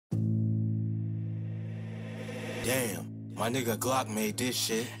Damn, my nigga Glock made this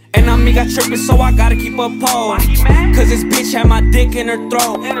shit. And me got trippin', so I gotta keep a pose. Cause this bitch had my dick in her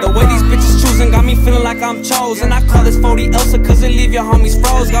throat. The way these bitches choosing got me feeling like I'm chosen. I call this 40 Elsa cause it leave your homies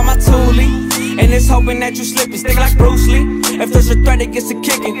froze. Got my toolie, and it's hoping that you slip and stick like Bruce Lee. If there's a threat, it gets to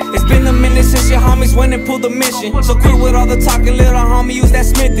kicking. It's been a minute since your homies went and pulled the mission. So quit with all the talking, little homie, use that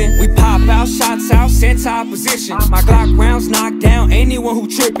smithin'. We pop out, shots out, sent to opposition. My Glock rounds knock down anyone who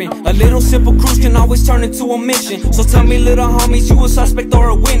trippin'. A little simple cruise can always turn into a mission. So tell me, little homies, you a suspect or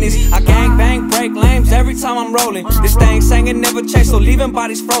a witness. I gang bang, break lames every time I'm rolling. This thing sang and never changed, so leaving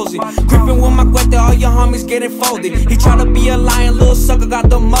bodies frozen. Crippin' with my guete, all your homies getting folded. He try to be a lion, little sucker got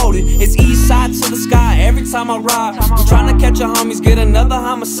demoted. It's east side to the sky every time I ride. I'm trying to catch your homies, get another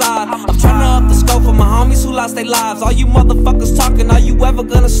homicide. I'm trying to up the scope for my homies who lost their lives. All you motherfuckers talking, are you ever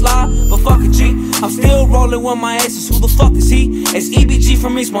gonna slide? But fuck it, G, I'm still rolling with my aces. Who the fuck is he? It's EBG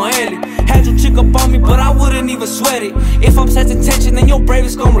from East Miami. Had your chick up on me, but I wouldn't even sweat it. If I'm setting tension, then your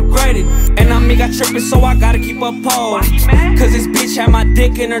bravest gon' regret it. And me got trippin', so I gotta keep a pose. Cause this bitch had my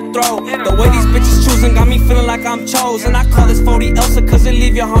dick in her throat. The way these bitches choosing got me feeling like I'm chosen. I call this 40 Elsa cause it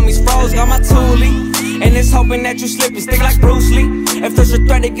leave your homies froze. Got my toolie, and it's hoping that you slip and stick like Bruce Lee. If there's a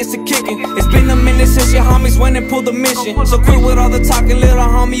threat, it gets to kicking. It's been a minute since your homies went and pulled the mission. So quit with all the talking, little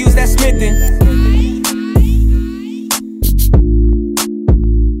homie, use that smithin'.